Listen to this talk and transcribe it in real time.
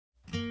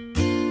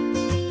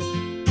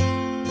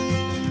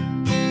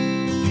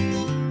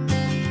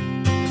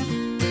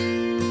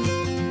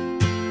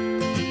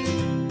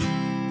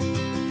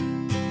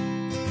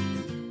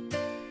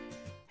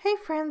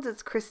friends,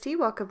 it's Christy.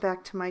 Welcome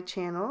back to my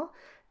channel.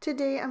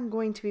 Today I'm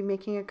going to be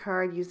making a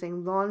card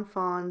using Lawn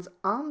Fawns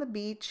on the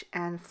beach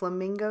and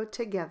flamingo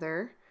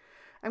together.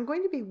 I'm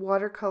going to be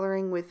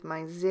watercoloring with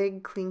my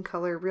Zig Clean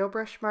Color Real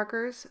Brush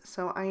markers,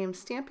 so I am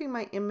stamping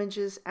my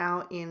images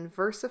out in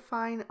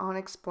VersaFine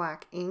Onyx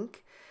Black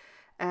ink,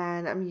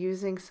 and I'm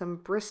using some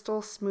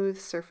Bristol Smooth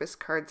Surface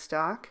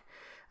cardstock.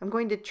 I'm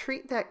going to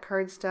treat that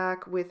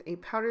cardstock with a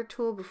powder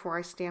tool before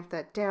I stamp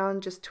that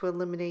down, just to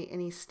eliminate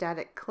any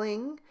static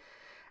cling.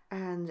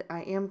 And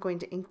I am going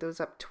to ink those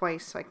up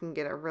twice so I can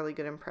get a really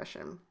good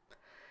impression.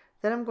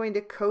 Then I'm going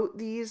to coat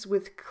these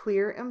with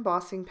clear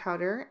embossing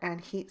powder and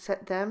heat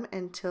set them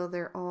until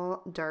they're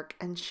all dark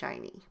and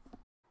shiny.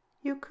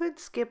 You could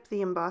skip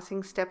the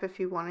embossing step if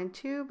you wanted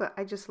to, but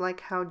I just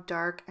like how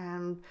dark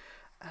and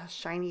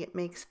shiny it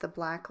makes the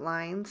black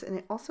lines, and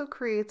it also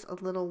creates a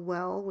little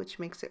well, which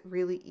makes it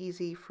really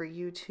easy for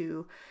you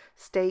to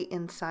stay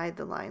inside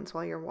the lines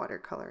while you're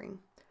watercoloring.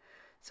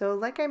 So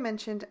like I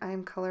mentioned,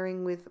 I'm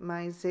coloring with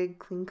my Zig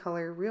Clean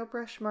Color Real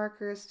Brush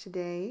markers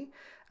today.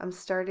 I'm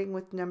starting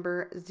with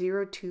number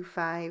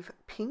 025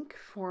 pink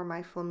for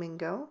my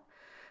flamingo.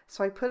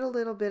 So I put a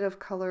little bit of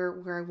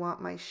color where I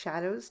want my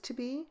shadows to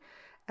be,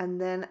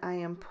 and then I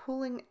am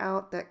pulling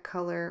out that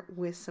color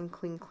with some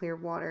clean clear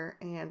water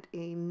and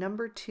a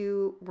number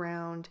 2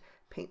 round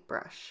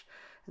paintbrush.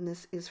 And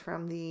this is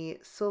from the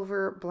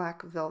Silver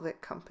Black Velvet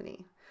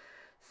Company.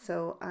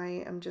 So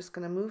I am just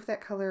going to move that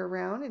color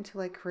around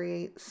until I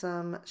create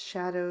some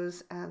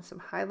shadows and some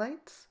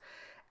highlights.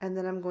 And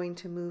then I'm going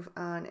to move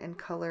on and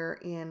color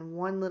in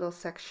one little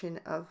section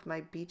of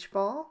my beach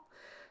ball.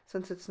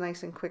 Since it's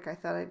nice and quick, I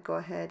thought I'd go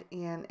ahead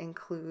and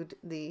include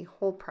the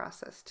whole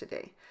process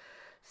today.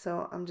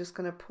 So I'm just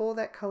going to pull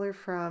that color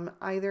from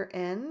either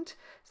end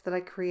so that I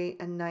create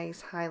a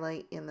nice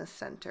highlight in the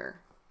center.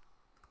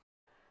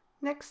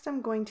 Next,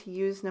 I'm going to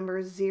use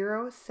number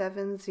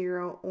 070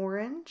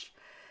 orange.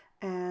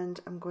 And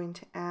I'm going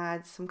to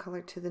add some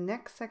color to the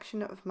next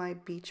section of my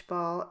beach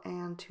ball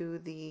and to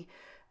the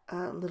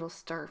little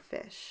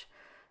starfish.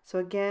 So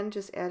again,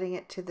 just adding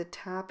it to the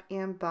top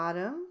and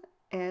bottom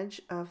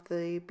edge of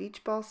the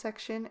beach ball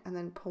section and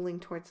then pulling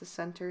towards the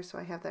center so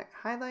I have that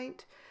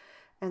highlight.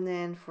 And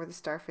then for the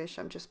starfish,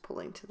 I'm just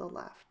pulling to the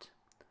left.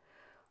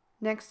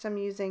 Next, I'm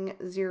using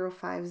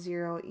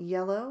 050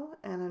 yellow,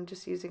 and I'm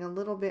just using a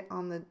little bit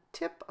on the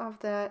tip of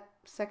that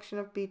section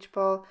of beach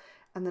ball.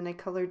 And then I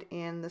colored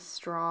in the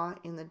straw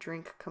in the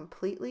drink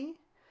completely.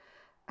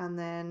 And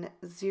then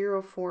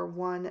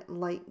 041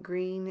 light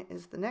green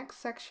is the next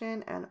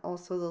section, and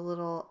also the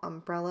little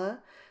umbrella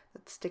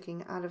that's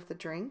sticking out of the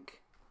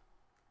drink.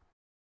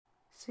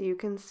 So you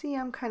can see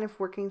I'm kind of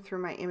working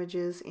through my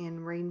images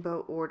in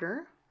rainbow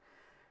order.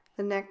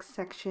 The next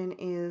section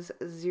is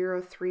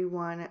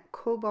 031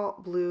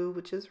 cobalt blue,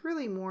 which is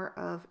really more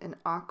of an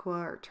aqua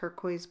or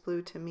turquoise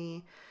blue to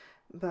me.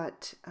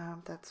 But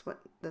that's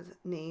what the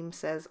name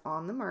says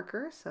on the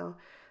marker, so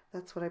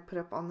that's what I put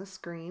up on the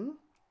screen.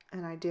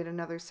 And I did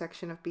another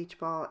section of beach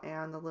ball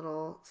and the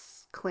little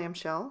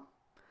clamshell.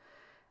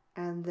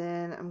 And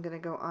then I'm going to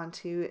go on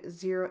to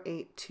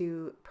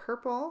 082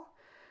 purple.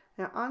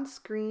 Now on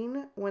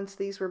screen, once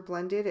these were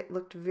blended, it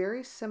looked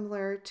very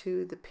similar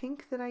to the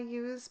pink that I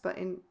used, but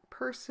in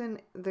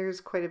person there's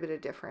quite a bit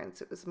of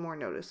difference. It was more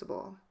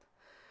noticeable.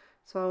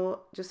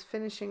 So just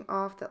finishing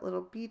off that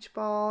little beach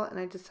ball, and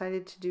I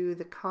decided to do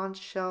the conch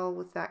shell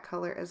with that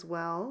color as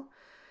well.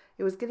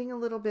 It was getting a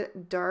little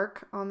bit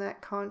dark on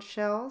that conch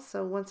shell,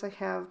 so once I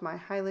have my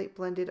highlight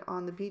blended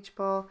on the beach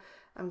ball,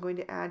 I'm going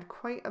to add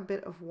quite a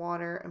bit of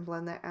water and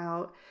blend that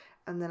out.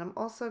 And then I'm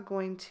also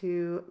going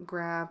to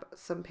grab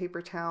some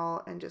paper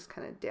towel and just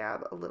kind of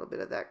dab a little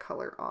bit of that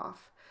color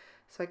off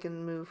so I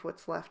can move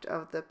what's left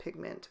of the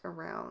pigment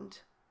around.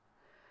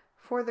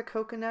 For the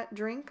coconut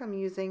drink, I'm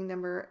using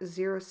number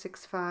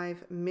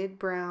 065 mid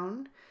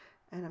brown,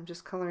 and I'm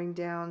just coloring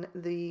down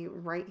the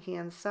right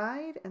hand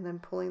side and then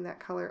pulling that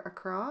color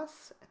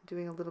across,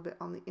 doing a little bit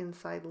on the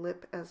inside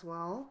lip as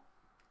well.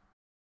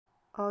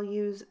 I'll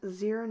use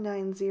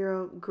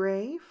 090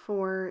 gray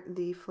for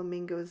the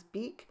flamingo's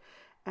beak,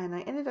 and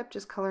I ended up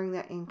just coloring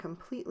that in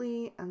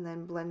completely and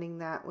then blending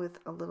that with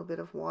a little bit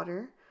of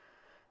water.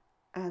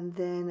 And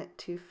then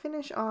to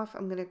finish off,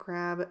 I'm going to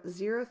grab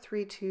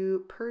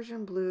 032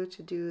 Persian blue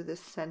to do the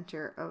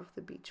center of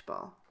the beach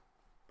ball.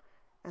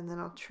 And then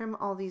I'll trim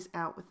all these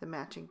out with the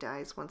matching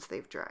dies once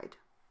they've dried.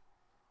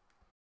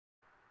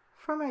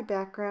 For my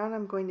background,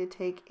 I'm going to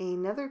take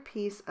another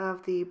piece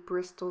of the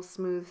Bristol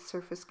Smooth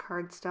Surface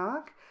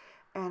cardstock,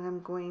 and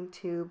I'm going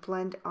to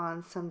blend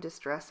on some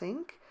Distress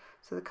ink.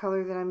 So the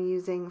color that I'm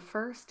using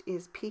first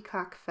is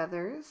Peacock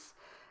Feathers.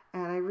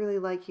 And I really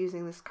like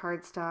using this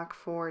cardstock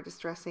for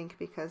Distress ink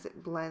because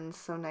it blends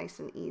so nice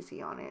and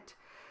easy on it.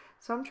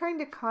 So I'm trying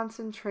to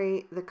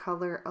concentrate the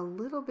color a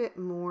little bit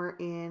more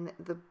in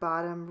the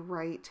bottom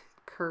right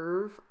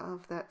curve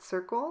of that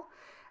circle,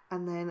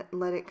 and then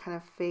let it kind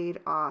of fade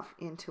off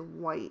into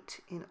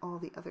white in all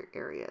the other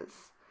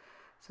areas.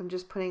 So I'm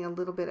just putting a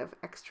little bit of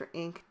extra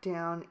ink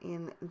down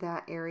in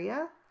that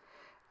area,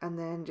 and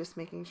then just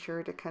making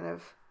sure to kind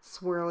of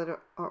swirl it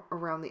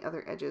around the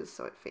other edges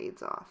so it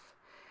fades off.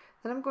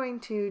 Then I'm going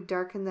to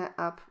darken that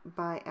up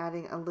by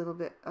adding a little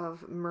bit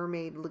of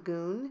Mermaid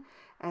Lagoon,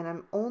 and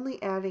I'm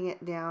only adding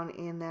it down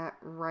in that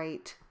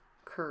right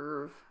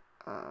curve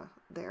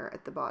there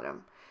at the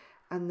bottom.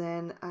 And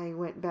then I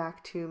went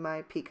back to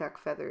my peacock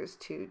feathers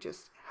to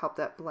just help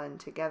that blend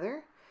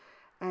together.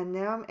 And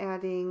now I'm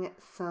adding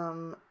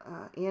some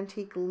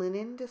antique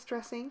linen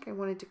distress ink. I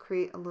wanted to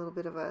create a little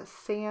bit of a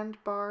sand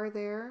bar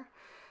there.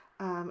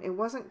 It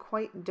wasn't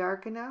quite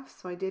dark enough,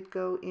 so I did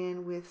go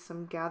in with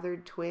some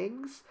gathered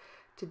twigs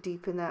to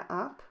deepen that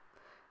up.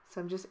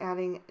 So I'm just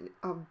adding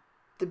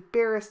the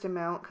barest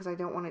amount because I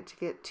don't want it to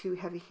get too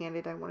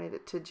heavy-handed. I wanted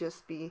it to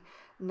just be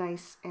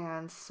nice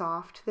and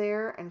soft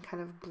there and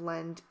kind of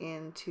blend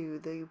into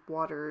the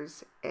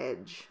water's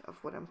edge of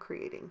what I'm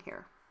creating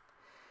here.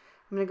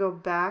 I'm going to go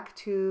back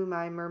to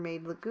my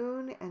Mermaid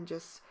Lagoon and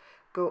just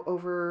go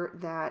over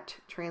that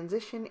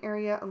transition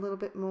area a little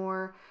bit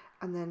more,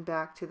 and then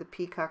back to the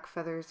peacock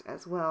feathers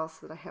as well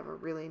so that I have a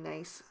really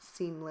nice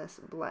seamless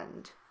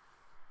blend.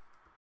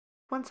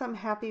 Once I'm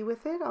happy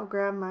with it, I'll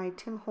grab my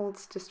Tim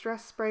Holtz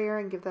Distress Sprayer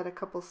and give that a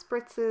couple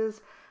spritzes,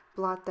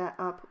 blot that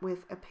up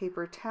with a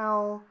paper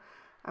towel.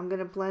 I'm going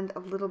to blend a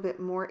little bit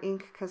more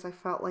ink because I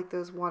felt like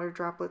those water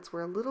droplets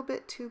were a little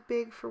bit too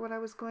big for what I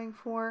was going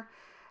for.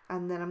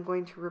 And then I'm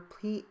going to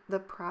repeat the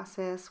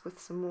process with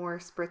some more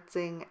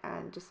spritzing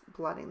and just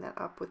blotting that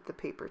up with the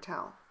paper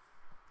towel.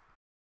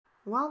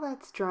 While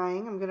that's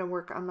drying, I'm going to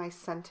work on my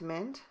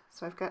sentiment.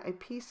 So I've got a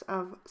piece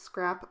of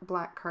scrap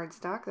black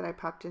cardstock that I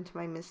popped into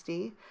my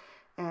MISTI,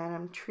 and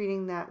I'm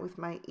treating that with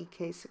my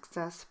EK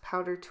Success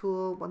powder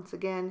tool once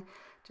again,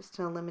 just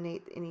to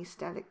eliminate any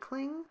static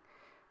cling.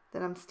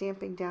 Then I'm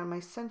stamping down my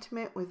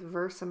sentiment with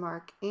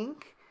Versamark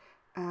ink,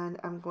 and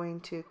I'm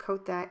going to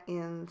coat that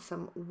in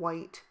some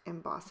white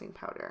embossing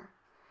powder.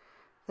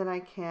 Then I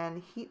can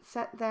heat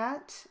set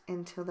that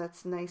until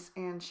that's nice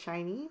and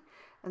shiny,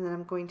 and then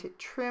I'm going to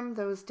trim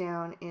those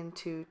down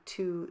into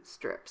 2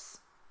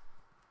 strips.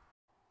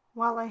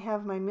 While I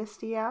have my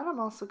MISTI out, I'm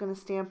also going to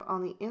stamp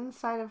on the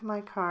inside of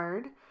my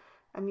card.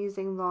 I'm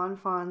using Lawn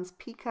Fawn's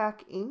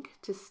Peacock ink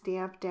to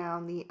stamp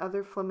down the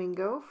other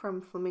flamingo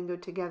from Flamingo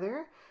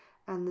Together,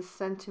 and the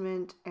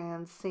sentiment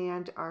and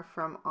sand are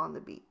from On the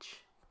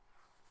Beach.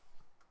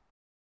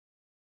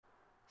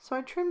 So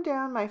I trimmed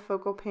down my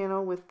focal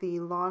panel with the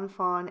Lawn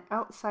Fawn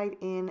outside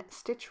in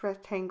stitch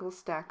rectangle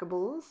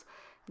stackables,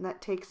 and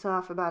that takes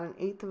off about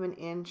 1/8 of an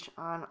inch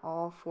on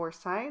all 4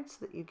 sides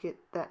so that you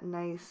get that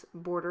nice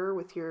border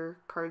with your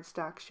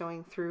cardstock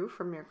showing through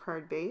from your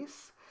card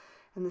base.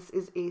 And this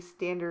is a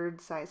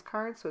standard size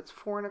card, so it's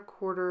 4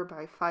 1/4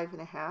 by 5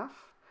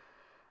 1/2.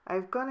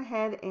 I've gone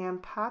ahead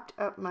and popped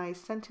up my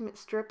sentiment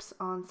strips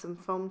on some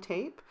foam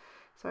tape.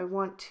 So I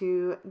want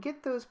to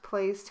get those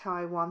placed how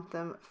I want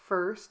them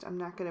first. I'm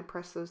not going to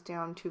press those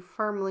down too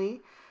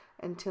firmly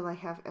until I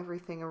have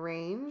everything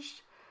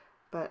arranged.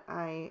 But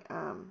I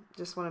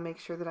just want to make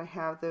sure that I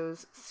have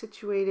those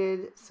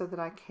situated so that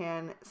I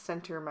can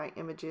center my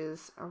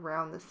images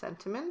around the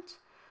sentiment.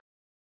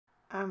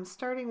 I'm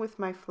starting with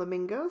my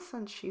flamingo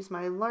since she's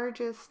my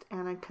largest,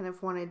 and I kind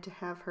of wanted to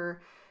have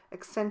her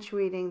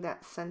accentuating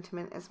that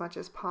sentiment as much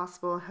as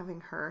possible,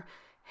 having her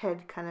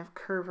head kind of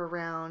curve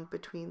around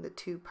between the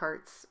 2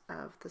 parts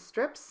of the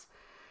strips.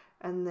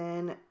 And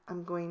then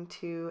I'm going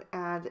to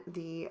add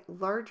the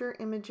larger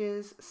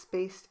images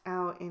spaced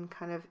out in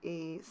kind of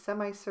a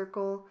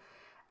semicircle,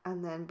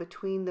 and then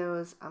between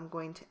those I'm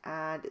going to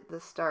add the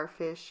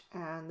starfish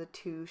and the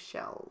 2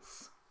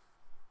 shells.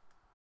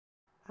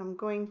 I'm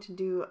going to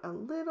do a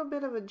little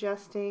bit of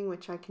adjusting,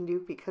 which I can do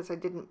because I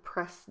didn't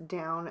press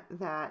down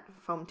that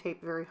foam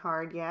tape very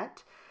hard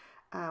yet.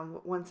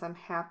 Once I'm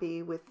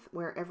happy with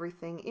where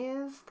everything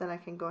is, then I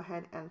can go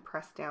ahead and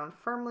press down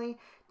firmly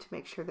to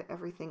make sure that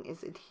everything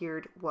is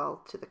adhered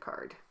well to the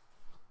card.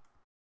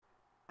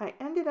 I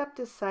ended up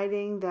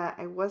deciding that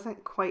I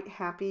wasn't quite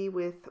happy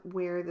with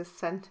where the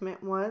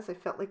sentiment was. I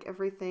felt like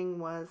everything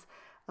was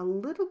a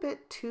little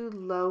bit too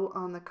low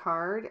on the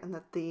card, and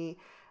that the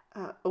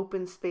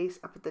open space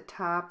up at the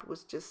top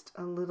was just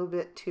a little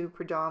bit too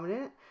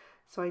predominant.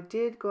 So I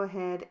did go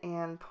ahead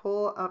and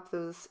pull up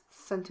those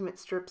sentiment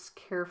strips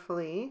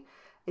carefully.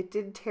 It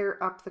did tear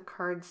up the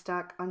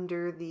cardstock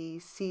under the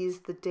Seize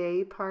the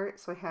Day part,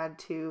 so I had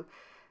to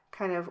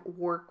kind of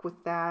work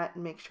with that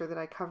and make sure that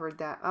I covered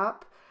that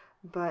up.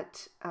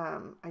 But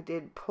I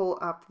did pull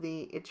up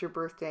the It's Your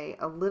Birthday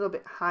a little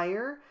bit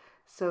higher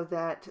so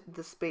that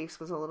the space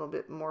was a little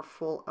bit more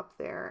full up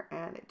there,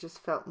 and it just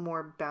felt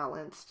more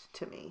balanced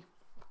to me.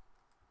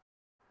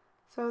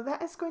 So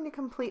that is going to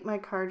complete my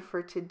card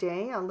for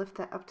today. I'll lift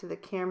that up to the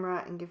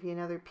camera and give you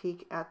another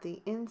peek at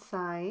the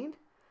inside.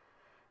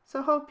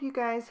 So hope you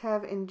guys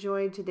have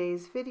enjoyed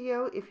today's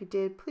video. If you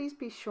did, please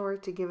be sure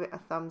to give it a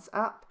thumbs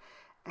up,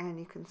 and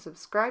you can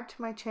subscribe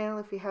to my channel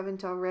if you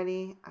haven't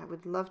already. I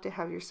would love to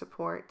have your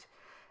support.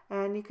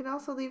 And you can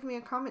also leave me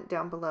a comment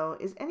down below.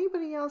 Is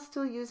anybody else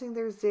still using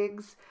their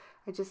zigs?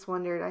 I just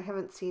wondered. I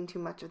haven't seen too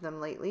much of them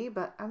lately,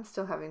 but I'm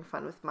still having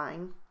fun with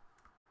mine.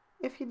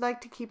 If you'd like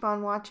to keep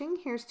on watching,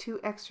 here's 2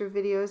 extra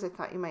videos I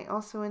thought you might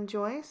also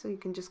enjoy, so you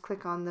can just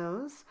click on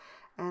those.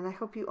 And I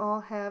hope you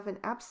all have an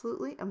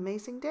absolutely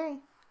amazing day.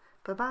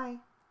 Bye-bye.